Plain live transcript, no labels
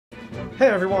Hey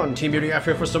everyone, Teamudf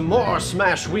here for some more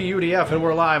Smash Wii UDF, and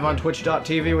we're live on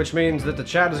twitch.tv, which means that the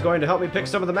chat is going to help me pick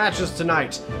some of the matches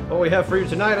tonight. What we have for you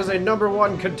tonight is a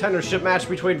 #1 contendership match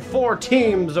between 4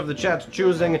 teams of the chat's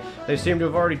choosing. They seem to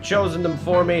have already chosen them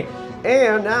for me.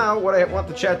 And now, what I want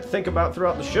the chat to think about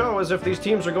throughout the show is if these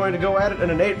teams are going to go at it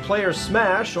in an 8-player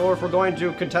Smash, or if we're going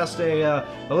to contest a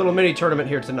little mini-tournament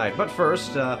here tonight. But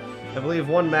first, I believe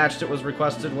one match that was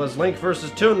requested was Link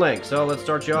versus Toon Link, so let's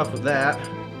start you off with that.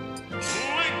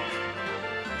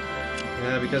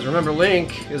 Yeah, because remember,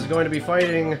 Link is going to be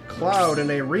fighting Cloud in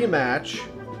a rematch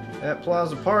at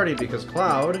Plaza Party, because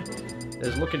Cloud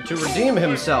is looking to redeem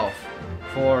himself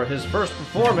for his first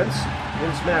performance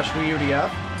in Smash Wii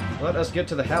UDF. Let us get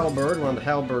to the Halberd. We're on the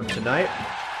Halberd tonight.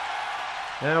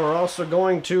 Now we're also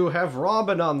going to have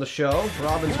Robin on the show.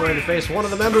 Robin's going to face one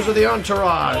of the members of the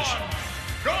Entourage.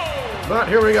 But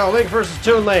here we go, Link versus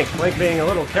Toon Link. Link being a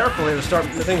little careful here to start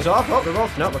things off. Oh, they're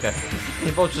both... Nope, okay.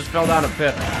 They both just fell down a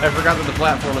pit. I forgot that the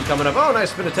platform was coming up. Oh,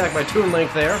 nice spin attack by Toon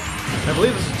Link there. I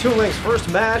believe this is Toon Link's first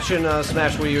match in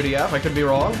Smash Wii UDF. I could be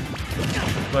wrong.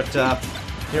 But,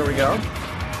 here we go.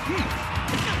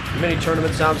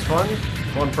 Mini-tournament sounds fun,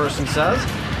 one person says.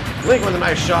 Link with a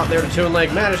nice shot there to Toon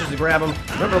Link. Manages to grab him.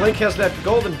 Remember, Link has that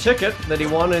golden ticket that he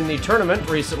won in the tournament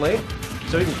recently.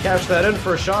 So he can cash that in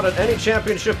for a shot at any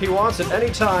championship he wants at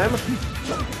any time.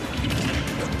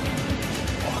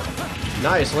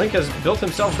 Nice, Link has built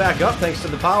himself back up thanks to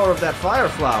the power of that Fire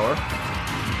Flower.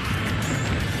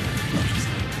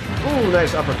 Ooh,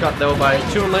 nice uppercut though by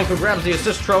Toon Link, who grabs the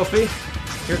assist trophy.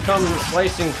 Here come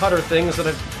slicing cutter things that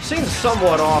I've seen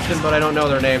somewhat often, but I don't know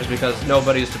their names because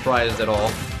nobody's surprised at all.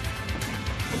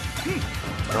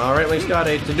 Alright, Link's got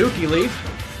a Tanuki Leaf.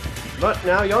 But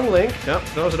now young Link, nope,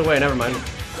 throws it away, never mind.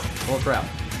 Oh crap.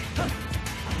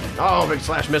 Oh, big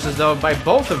slash misses though by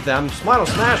both of them. Smile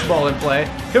Smash Ball in play.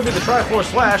 Could be the Triforce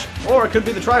Slash, or it could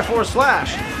be the Triforce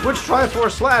Slash. Which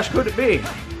Triforce Slash could it be?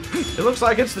 It looks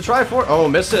like it's the Triforce... Oh,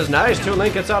 misses. Nice. Toon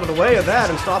Link gets out of the way of that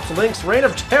and stops Link's Reign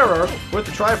of Terror with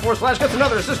the Triforce Slash. Gets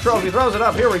another assist trophy, throws it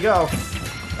up. Here we go.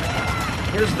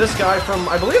 Here's this guy from...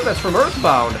 I believe that's from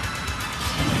Earthbound.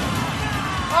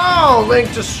 Oh,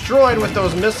 Link destroyed with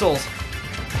those missiles.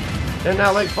 And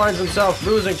now Link finds himself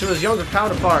losing to his younger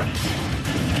counterpart.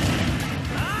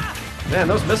 Man,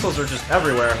 those missiles are just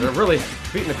everywhere. They're really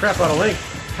beating the crap out of Link.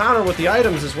 Counter with the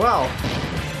items as well.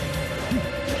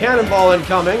 Cannonball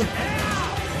incoming.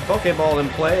 Pokeball in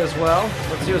play as well.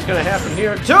 Let's see what's going to happen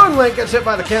here. Toon Link gets hit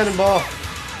by the cannonball.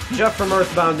 Jeff from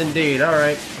Earthbound indeed.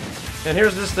 Alright. And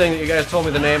here's this thing that you guys told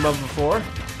me the name of before.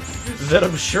 That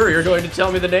I'm sure you're going to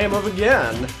tell me the name of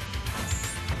again.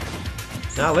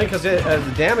 Now Link has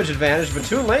a damage advantage, but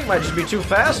Toon Link might just be too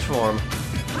fast for him.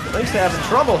 Link's having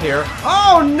trouble here.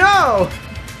 Oh no!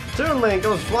 Toon Link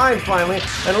goes flying finally,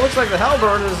 and it looks like the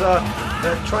Halberd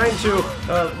is trying to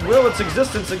will its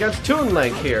existence against Toon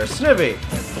Link here. Snivy.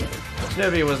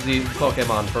 Snivy was the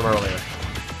Pokemon from earlier.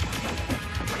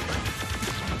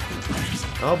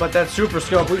 Oh, but that Super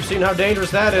Scope, we've seen how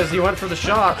dangerous that is. He went for the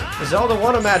shot. Zelda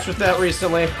won a match with that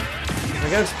recently.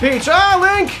 Against Peach. Ah,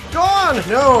 Link! Gone!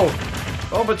 No!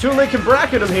 Oh, but Toon Link can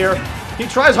bracket him here. He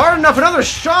tries hard enough. Another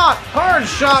shot! Hard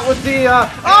shot with the,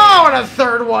 Oh, and a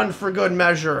third one for good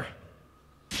measure.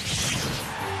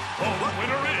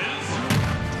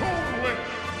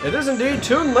 It is indeed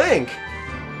Toon Link.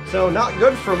 So, not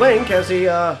good for Link as he,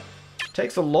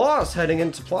 takes a loss heading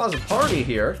into Plaza Party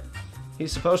here.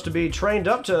 He's supposed to be trained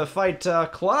up to fight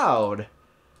Cloud,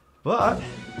 but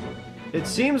it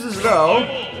seems as though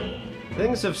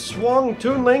things have swung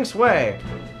Toon Link's way.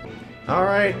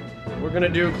 Alright, we're going to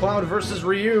do Cloud versus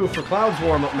Ryu for Cloud's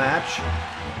warm-up match.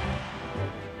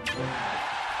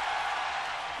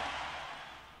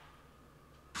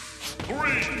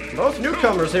 Both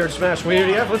newcomers here at Smash Wii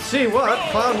UDF. Let's see what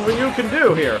Cloud and Ryu can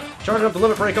do here. Charging up the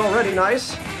limit break already,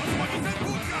 nice.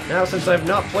 Now, since I've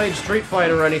not played Street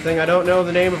Fighter or anything, I don't know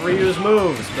the name of Ryu's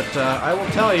moves, but I will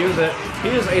tell you that he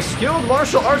is a skilled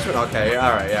martial artsman. Okay,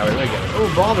 alright, yeah, we get it.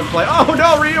 Ooh, bomb in play. Oh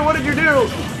no, Ryu, what did you do?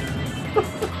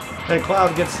 And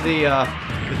Cloud gets the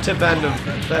tip end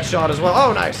of that shot as well.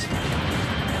 Oh, nice.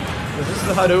 Is this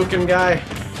the Hadouken guy?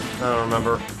 I don't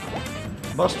remember.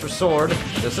 Buster Sword.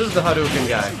 This is the Hadouken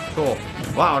guy. Cool.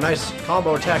 Wow, nice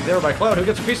combo attack there by Cloud, who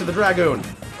gets a piece of the Dragoon.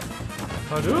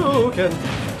 Hadouken.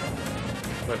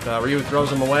 But Ryu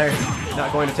throws him away.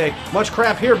 Not going to take much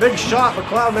crap here. Big shot, but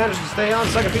Cloud manages to stay on.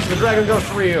 Second piece of the Dragon goes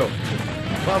to Ryu.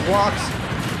 Cloud blocks.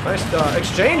 Nice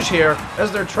exchange here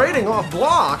as they're trading off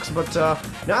blocks, but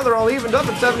now they're all evened up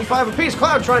at 75 apiece.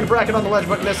 Cloud trying to bracket on the ledge,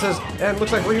 but misses. And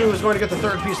looks like Ryu is going to get the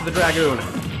third piece of the Dragoon.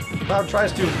 Cloud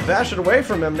tries to bash it away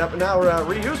from him, but now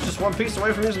Ryu's just one piece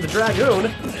away from using the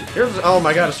Dragoon. Here's, oh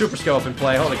my god, a Super Scope in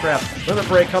play. Holy crap. Limit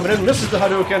Break coming in, misses the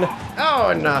Hadouken. Oh,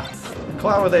 and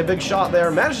Cloud with a big shot there.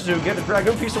 Manages to get a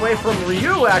Dragoon piece away from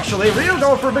Ryu, actually. Ryu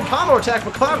going for a big combo attack,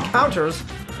 but Cloud counters.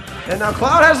 And now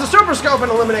Cloud has the Super Scope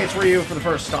and eliminates Ryu for the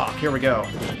first stock. Here we go.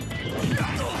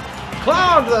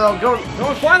 Cloud, though,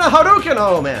 going flying the Hadouken.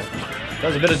 Oh, man.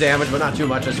 Does a bit of damage, but not too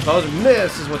much, I suppose.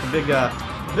 Misses with the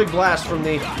big blast from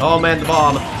the... Oh, man, the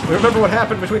bomb. We remember what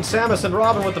happened between Samus and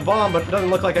Robin with the bomb, but it doesn't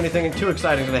look like anything too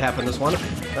exciting going to happen this one.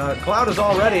 Cloud is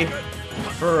all ready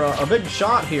for a big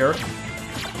shot here.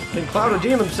 Can Cloud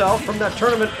redeem himself from that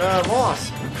tournament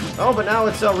loss? Oh, but now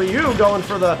it's Ryu going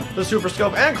for the Super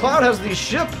Scope, and Cloud has the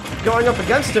ship going up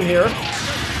against him here.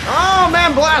 Oh,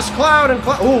 man, blast Cloud, and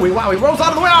Cloud... Ooh, wow, he rolls out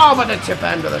of the way. Oh, but the tip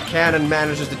end of the cannon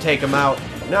manages to take him out.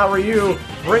 Now Ryu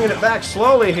bringing it back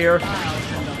slowly here.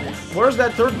 Where's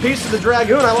that third piece of the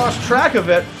Dragoon? I lost track of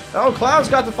it. Oh, Cloud's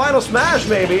got the final smash,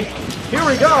 maybe. Here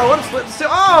we go. Let's see.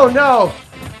 Oh, no.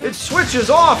 It switches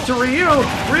off to Ryu.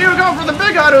 Ryu going for the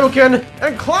big Hadouken.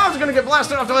 And Cloud's going to get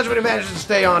blasted off the ledge, but he manages to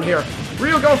stay on here.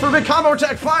 Ryu going for a big combo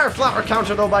attack. Fire flower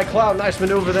counter, though, by Cloud. Nice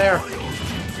maneuver there.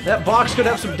 That box could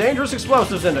have some dangerous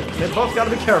explosives in it. They both got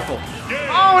to be careful.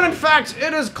 Oh, and in fact,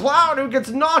 it is Cloud who gets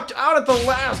knocked out at the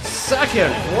last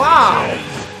second. Wow.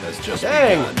 That's just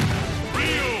dang.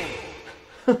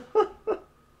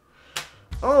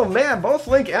 Oh man, both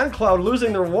Link and Cloud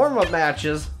losing their warm-up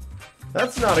matches.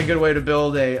 That's not a good way to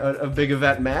build a big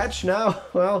event match. Now,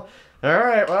 well,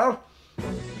 alright, well,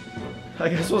 I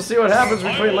guess we'll see what happens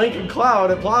between Link and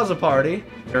Cloud at Plaza Party.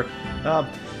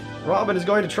 Robin is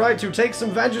going to try to take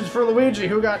some vengeance for Luigi,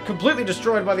 who got completely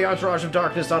destroyed by the Entourage of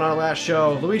Darkness on our last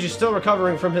show. Luigi's still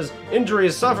recovering from his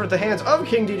injuries suffered at the hands of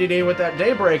King Dedede with that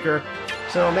Daybreaker.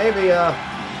 So maybe,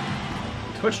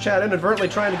 Twitch chat inadvertently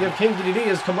trying to give King Dedede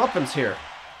his comeuppance here.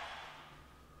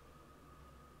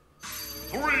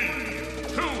 3,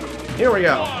 2, here we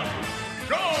go. 1,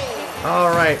 go!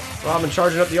 Alright, Robin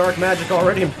charging up the Arc Magic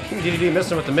already, and King Dedede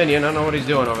missing with the minion. I don't know what he's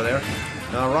doing over there.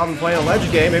 Robin playing a ledge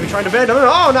game, maybe trying to bend him.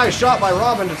 Oh, nice shot by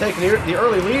Robin to take the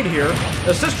early lead here.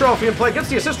 Assist trophy in play, gets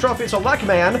the assist trophy, it's a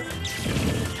Lek-Man.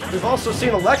 We've also seen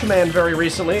a Lek-Man very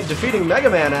recently, defeating Mega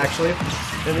Man, actually,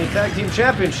 in the Tag Team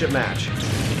Championship match.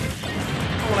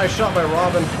 Oh, nice shot by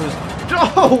Robin, who's...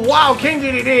 Oh, wow, King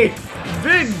Dedede!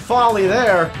 Big folly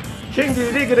there. King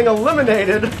Dedede getting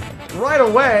eliminated right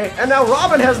away, and now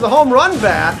Robin has the home run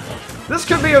bat. This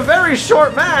could be a very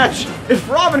short match if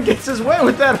Robin gets his way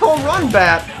with that home run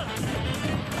bat.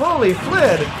 Holy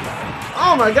flid.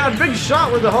 Oh my god, big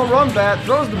shot with the home run bat.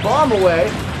 Throws the bomb away.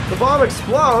 The bomb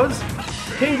explodes.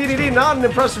 King Dedede not an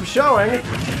impressive showing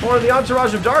for the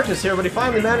Entourage of Darkness here, but he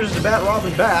finally manages to bat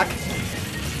Robin back.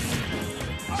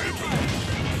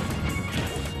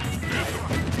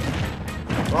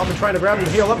 Robin trying to grab him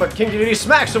to heal up, but King Dedede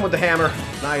smacks him with the hammer.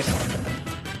 Nice.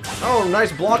 Oh,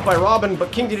 nice block by Robin,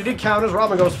 but King Dedede counters.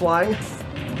 Robin goes flying.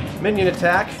 Minion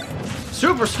attack.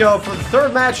 Super Scope for the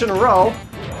third match in a row.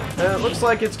 And it looks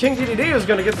like it's King Dedede who's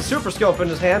going to get the Super Scope in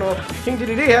his hand. Well, King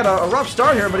Dedede had a rough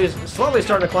start here, but he's slowly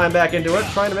starting to climb back into it,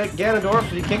 trying to make Ganondorf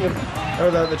the king of, or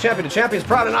the champion of champions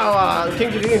proud. And now King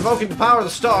Dedede invoking the power of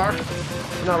the star.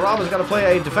 So now Robin's got to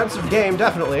play a defensive game,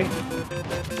 definitely.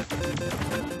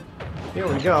 Here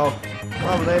we go.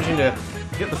 Robin managing to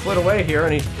get the flit away here,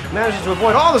 and he manages to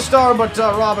avoid all the star, but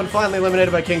Robin finally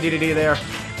eliminated by King Dedede there.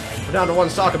 We're down to one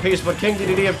stock apiece, but King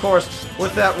Dedede, of course,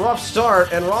 with that rough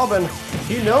start, and Robin,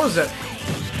 he knows it.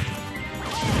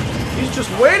 He's just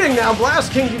waiting now,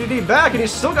 blast King Dedede back, and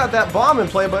he's still got that bomb in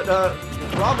play, but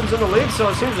Robin's in the lead, so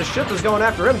it seems the ship is going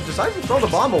after him. Decides to throw the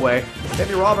bomb away.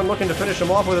 Maybe Robin looking to finish him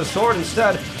off with his sword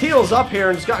instead. Heals up here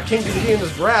and has got King Dedede in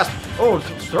his grasp. Oh,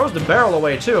 throws the barrel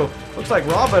away too. Looks like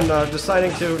Robin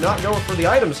deciding to not go for the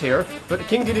items here, but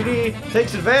King Dedede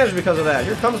takes advantage because of that.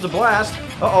 Here comes the blast.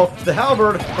 Uh-oh, the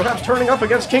halberd perhaps turning up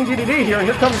against King Dedede here, and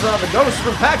here comes the ghost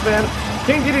from Pac-Man.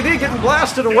 King Dedede getting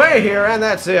blasted away here, and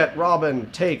that's it. Robin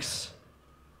takes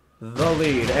the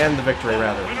lead, and the victory,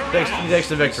 rather. He takes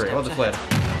the victory. Hold the flip.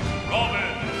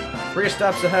 3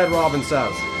 steps ahead, Robin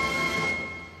says.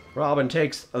 Robin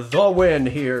takes the win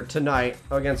here tonight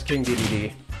against King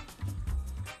Dedede.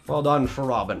 Well done for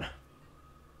Robin.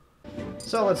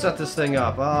 So let's set this thing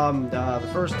up. The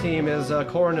first team is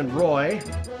Corin and Roy.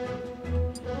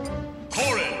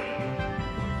 Corin!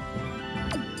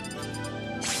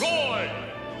 Roy!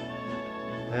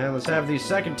 And let's have the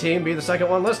second team be the second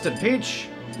one listed. Peach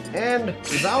and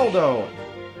Zaldo.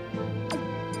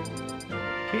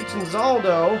 Peach and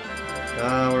Zaldo.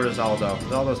 Where's Zaldo?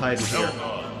 Zaldo's hiding here.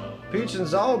 Peach and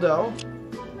Zaldo.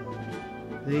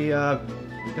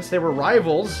 I guess they were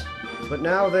rivals, but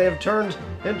now they have turned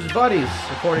into buddies,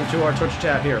 according to our Twitch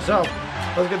chat here. So,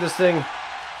 Let's get this thing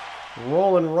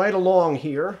rolling right along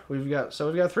here. We've got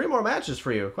 3 more matches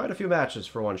for you. Quite a few matches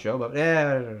for one show, but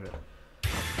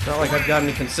it's not like I've got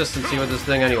any consistency with this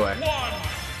thing anyway.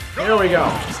 Here we go.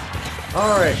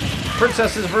 Alright.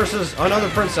 Princesses versus another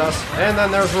princess. And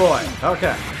then there's Roy.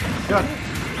 Okay. Good.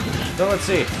 So let's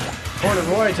see. Corn and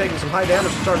Roy taking some high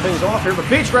damage to start things off here, but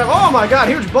Peach grab. Oh my god,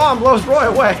 huge bomb blows Roy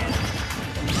away.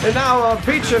 And now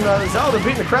Peach and Zelda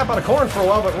beating the crap out of Corn for a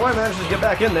while, but Roy manages to get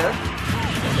back in there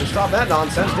and stop that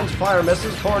nonsense. Gets fire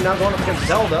misses. Corn now going up against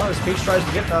Zelda as Peach tries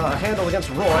to get a handle against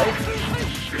Roy.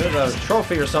 There's a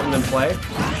trophy or something in play.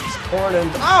 Corn and...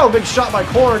 Oh, big shot by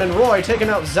Corn and Roy, taking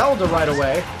out Zelda right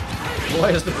away. Roy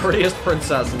is the prettiest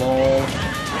princess, lol.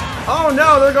 Oh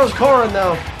no, there goes Corn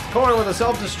though. Corn with a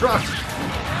self-destruct.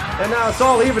 And now it's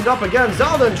all evened up again.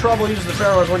 Zelda in trouble, uses the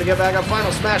Pharaohs when to get back up.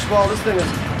 Final smash ball. This thing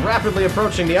is rapidly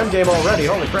approaching the end game already.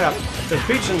 Holy crap. Because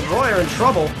Peach and Roy are in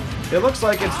trouble. It looks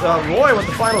like it's Roy with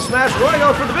the final smash. Roy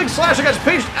going for the big slash against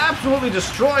Peach. Absolutely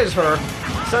destroys her.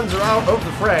 Sends her out of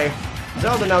the fray.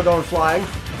 Zelda now going flying.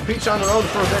 Peach on her own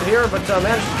for a bit here, but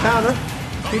manages to counter.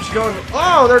 Peach going...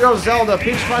 Oh, there goes Zelda.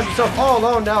 Peach finds herself all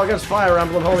alone now against Fire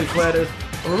Emblem. Holy fled.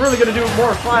 We're really going to do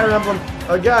more Fire Emblem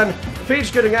again.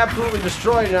 Peach getting absolutely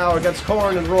destroyed now against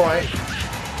Corn and Roy.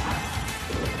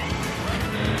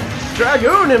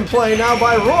 Dragoon in play now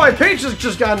by Roy. Peach has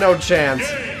just got no chance.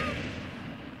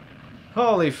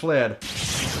 Holy fled.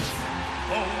 See,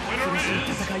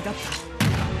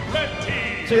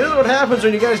 this is what happens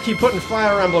when you guys keep putting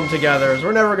Fire Emblem together. Is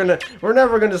we're never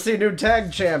gonna see new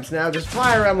tag champs now, because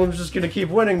Fire Emblem's just gonna keep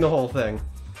winning the whole thing.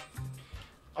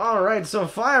 Alright, so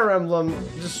Fire Emblem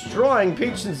destroying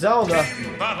Peach and Zelda.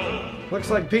 Looks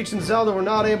like Peach and Zelda were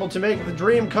not able to make the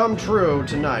dream come true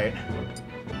tonight.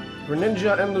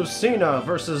 Greninja and Lucina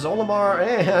versus Olimar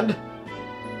and...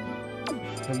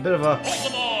 a bit of a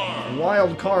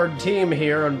wild card team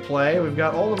here in play. We've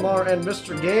got Olimar and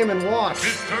Mr. Game & Watch.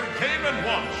 Mr. Game &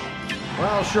 Watch.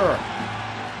 Well, sure.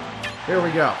 Here we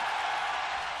go.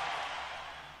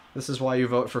 This is why you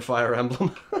vote for Fire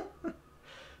Emblem.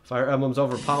 Fire Emblem's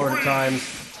overpowered at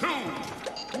times. 2,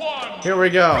 1. Here we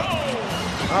go.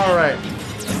 Alright.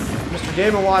 Mr.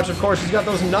 Game & Watch, of course, he's got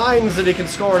those 9s that he can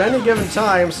score at any given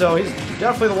time, so he's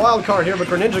definitely the wild card here, but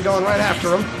Greninja going right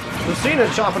after him. Lucina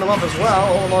chopping him up as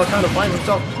well. Olimar kind of finds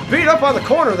himself beat up on the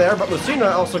corner there, but Lucina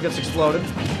also gets exploded.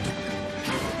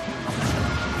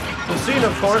 Lucina,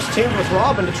 of course, teamed with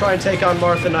Robin to try and take on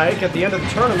Marth and Ike at the end of the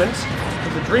tournament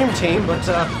with the Dream Team, but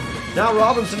now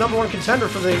Robin's the #1 contender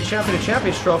for the Champion of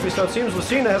Champions trophy, so it seems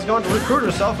Lucina has gone to recruit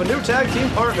herself a new tag team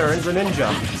partner in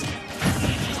Greninja.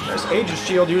 There's Aegis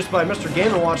Shield used by Mr.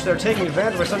 Game & Watch there, taking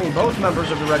advantage by sending both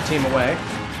members of the red team away.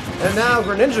 And now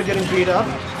Greninja getting beat up.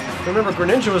 Remember,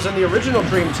 Greninja was in the original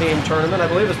Dream Team tournament. I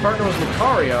believe his partner was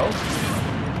Lucario.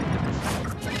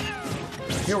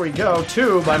 Here we go.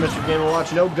 2 by Mr. Game &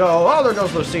 Watch. No go. Oh, there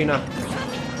goes Lucina.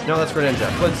 No, that's Greninja.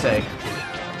 Flint's sake.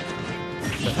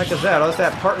 The heck is that? Oh, that's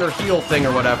that partner heal thing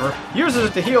or whatever. Uses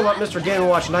it to heal up Mr. Game &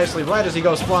 Watch nicely right as he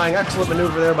goes flying. Excellent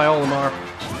maneuver there by Olimar.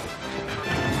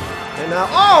 And now,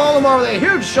 oh, Olimar with a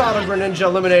huge shot on Greninja,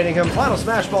 eliminating him. Final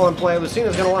smash ball in play.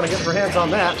 Lucina's going to want to get her hands on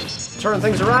that. Turn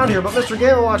things around here, but Mr.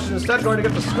 Game & Watch is instead going to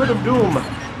get the Squid of Doom.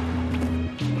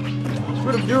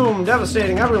 Squid of Doom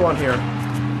devastating everyone here.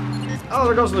 Oh,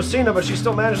 there goes Lucina, but she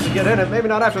still manages to get in it. Maybe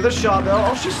not after this shot, though.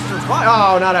 Oh, she's survived.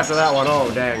 Oh, not after that one. Oh,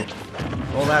 dang.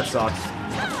 Well, that sucks.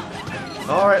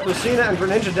 Alright, Lucina and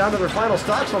Greninja down to their final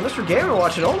stocks, while Mr. Game &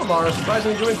 Watch and Olimar are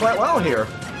surprisingly doing quite well here.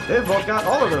 They've both got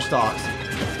all of their stocks.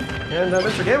 And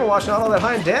Mr. Game & Watch not all that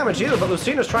high in damage either, but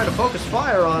Lucina's trying to focus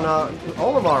fire on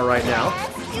Olimar right now.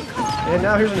 And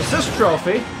now here's an assist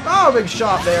trophy. Oh, big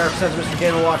shot there, sends Mr.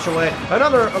 Game & Watch away.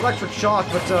 Another electric shock,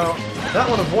 but that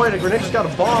one avoided. Greninja's got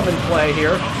a bomb in play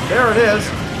here. There it is.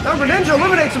 Now Greninja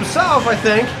eliminates himself, I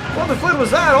think. What the flip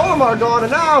was that? Olimar gone,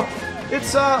 and now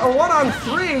it's a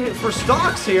 1-on-3 for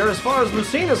stocks here as far as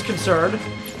Lucina's concerned.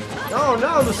 Oh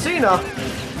no, Lucina.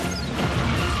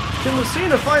 Can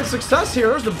Lucina find success here?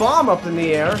 There's the bomb up in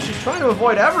the air. She's trying to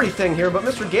avoid everything here, but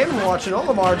Mr. Game & Watch and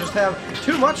Olimar just have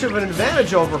too much of an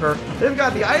advantage over her. They've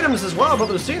got the items as well, but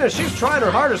Lucina, she's trying her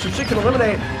hardest. If she can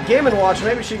eliminate Game & Watch,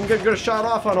 maybe she can get a good shot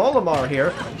off on Olimar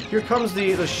here. Here comes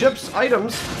the ship's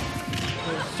items.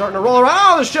 Starting to roll around.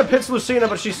 Oh, the ship hits Lucina,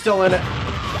 but she's still in it.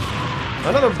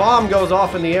 Another bomb goes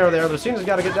off in the air there. Lucina's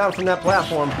got to get down from that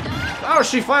platform. Oh,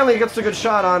 she finally gets a good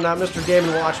shot on Mr. Game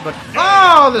 & Watch, but...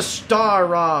 Oh, the Star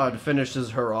Rod finishes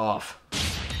her off.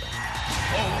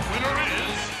 Winner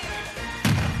is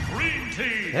Green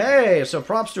Team. Hey, so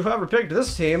props to whoever picked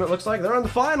this team. It looks like they're in the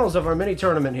finals of our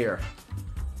mini-tournament here.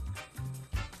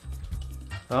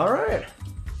 Alright.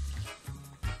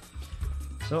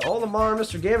 So Olimar and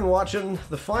Mr. Game watching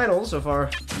the finals of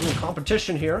our little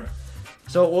competition here.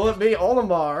 So will it be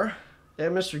Olimar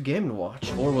and Mr. Game &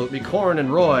 Watch, or will it be Corn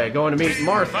and Roy going to meet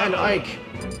Marth and Ike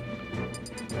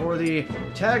for the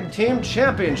Tag Team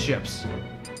Championships?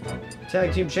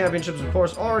 Tag Team Championships, of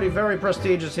course, already very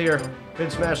prestigious here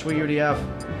in Smash Wii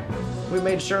UDF. We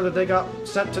made sure that they got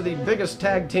sent to the biggest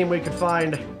tag team we could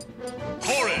find.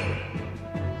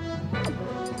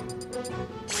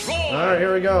 Alright,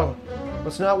 here we go.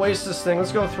 Let's not waste this thing.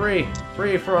 Let's go 3.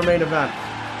 3 for our main event.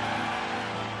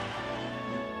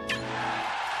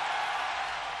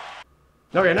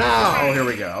 Okay, now, oh, here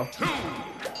we go. 2,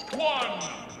 1,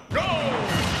 go!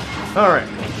 Alright.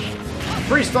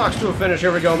 3 stocks to a finish.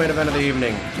 Here we go, main event of the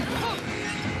evening.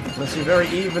 Let's see, very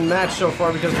even match so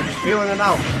far because we're just feeling it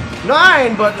out.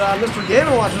 9, but Mr. Game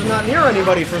 & Watch was not near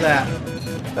anybody for that.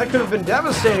 That could have bbeen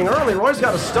devastating early. Roy's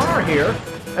got a star here,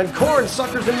 and Corn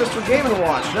suckers in Mr. Game &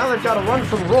 Watch. Now they've got a run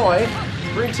from Roy.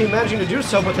 Green team managing to do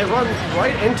so, but they run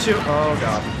right into... Oh,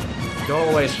 God. Go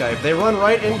away, Skype. They run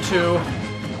right into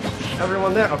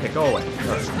everyone there. Okay, go away.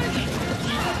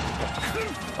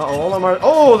 Uh-oh, Olimar.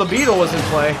 Oh, the Beetle was in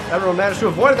play. Everyone managed to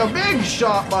avoid it. A big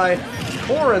shot by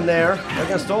Corn there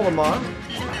against Olimar.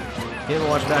 Game &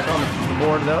 Watch back on the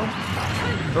board, though.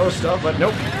 Throw stuff, but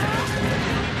nope.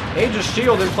 Aegis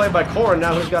Shield in play by Corn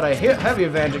now, who's got a heavy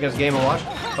advantage against Game & Watch.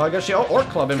 Oh, I guess she... Oh, Orc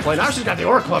Club in play. Now she's got the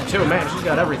Orc Club, too. Man, she's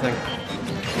got everything.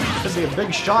 Could be a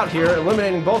big shot here,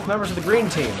 eliminating both members of the green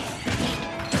team.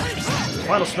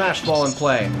 Final Smash Ball in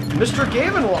play. Mr.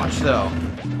 Game & Watch, though.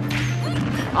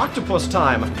 Octopus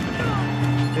time.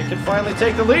 They could finally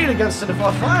take the lead against a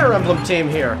Fire Emblem team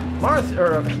here.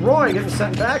 Roy getting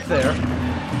sent back there.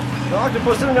 The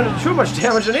Octopus isn't going to do too much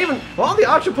damage, and even while the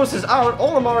Octopus is out,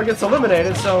 Olimar gets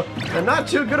eliminated, so not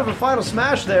too good of a final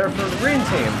smash there for the green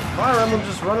team. Fire Emblem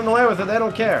just running away with it, they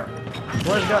don't care.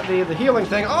 Roy's got the healing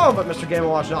thing. Oh, but Mr. Game &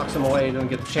 Watch knocks him away, he doesn't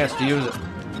get the chance to use it.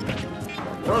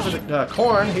 Throws it at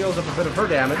Corn, heals up a bit of her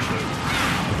damage.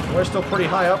 Roy's still pretty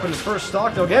high up in his first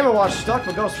stock, though. Game & Watch stuck,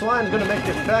 but goes flying, is going to make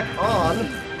it back on.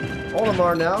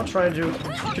 Olimar now trying to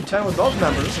contend with both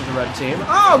members of the red team.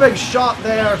 Oh, big shot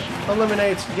there!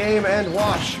 Eliminates Game &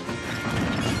 Watch.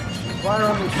 Fire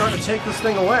Emblem trying to take this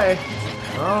thing away.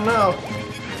 Oh no.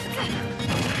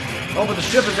 Oh, but the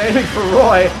ship is aiming for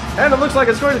Roy, and it looks like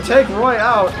it's going to take Roy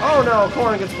out. Oh no,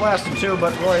 Corn gets blasted too,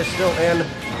 but Roy is still in.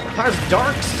 Has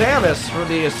Dark Samus for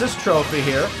the assist trophy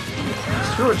here.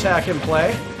 Screw attack in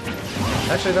play.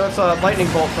 Actually, that's a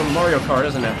lightning bolt from Mario Kart,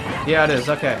 isn't it? Yeah, it is.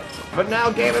 Okay. But now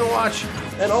Game & Watch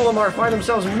and Olimar find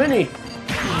themselves mini.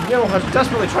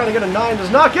 Desperately trying to get a 9.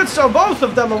 Does not get so. Both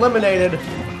of them eliminated.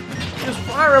 Is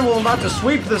Fire Emblem about to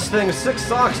sweep this thing 6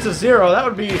 stocks to 0? That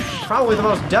would be probably the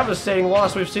most devastating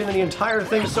loss we've seen in the entire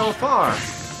thing so far.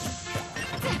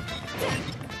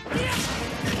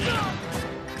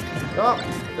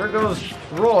 Oh, there goes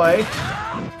Roy.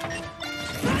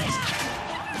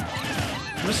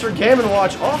 Mr. Game &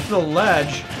 Watch off the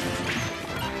ledge.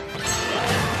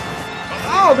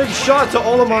 Oh, big shot to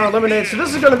Olimar eliminates. So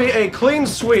this is going to be a clean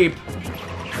sweep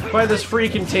by this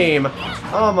freaking team.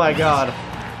 Oh my god.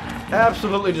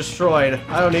 Absolutely destroyed.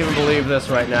 I don't even believe this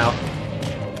right now.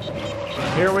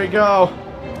 Here we go.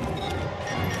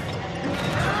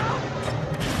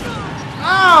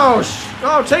 Oh,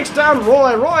 oh, takes down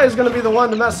Roy. Roy is going to be the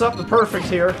one to mess up the perfect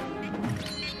here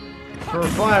for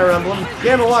Fire Emblem.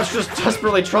 Game & Watch just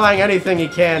desperately trying anything he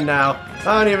can now.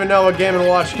 I don't even know what Game &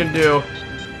 Watch can do.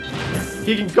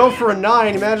 He can go for a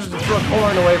 9. He manages to throw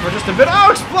Corn away for just a bit.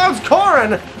 Oh, explodes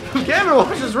Corn! Game &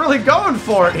 Watch is really going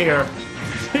for it here.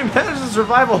 He manages to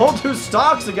survive a whole 2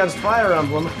 stocks against Fire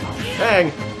Emblem.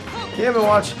 Dang. Game &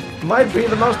 Watch might be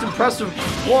the most impressive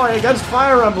ploy against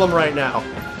Fire Emblem right now.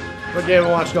 But Game &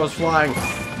 Watch goes flying.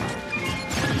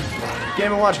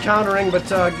 Game & Watch countering, but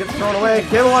gets thrown away.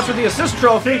 Game & Watch with the assist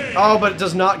trophy. Oh, but it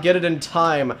does not get it in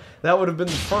time. That would have been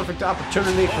the perfect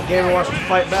opportunity for Game & Watch to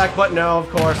fight back, but no, of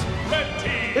course.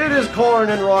 It is Corn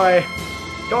and Roy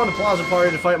going to Plaza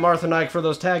Party to fight Marth and Ike for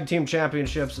those tag team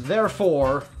championships.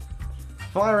 Therefore,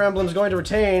 Fire Emblem's going to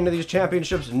retain these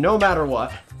championships no matter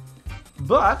what.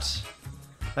 But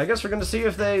I guess we're going to see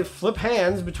if they flip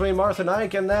hands between Marth and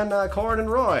Ike and then Corn and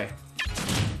Roy.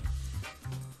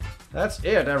 That's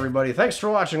it, everybody. Thanks for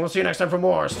watching. We'll see you next time for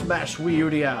more Smash Wii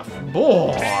UDF.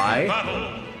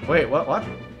 Boy! Wait, what?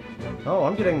 Oh,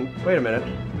 I'm getting... Wait a minute.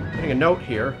 I'm getting a note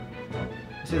here.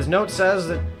 See, this note says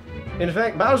that, in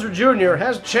fact, Bowser Jr.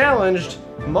 has challenged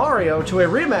Mario to a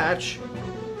rematch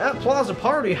at Plaza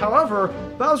Party. However,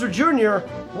 Bowser Jr.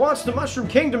 wants the Mushroom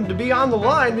Kingdom to be on the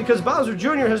line because Bowser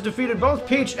Jr. has defeated both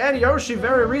Peach and Yoshi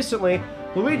very recently.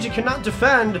 Luigi cannot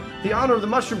defend the honor of the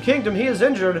Mushroom Kingdom. He is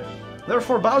injured.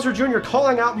 Therefore, Bowser Jr.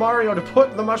 calling out Mario to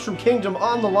put the Mushroom Kingdom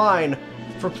on the line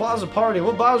for Plaza Party.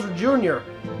 Will Bowser Jr.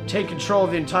 take control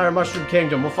of the entire Mushroom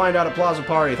Kingdom? We'll find out at Plaza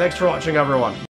Party. Thanks for watching, everyone.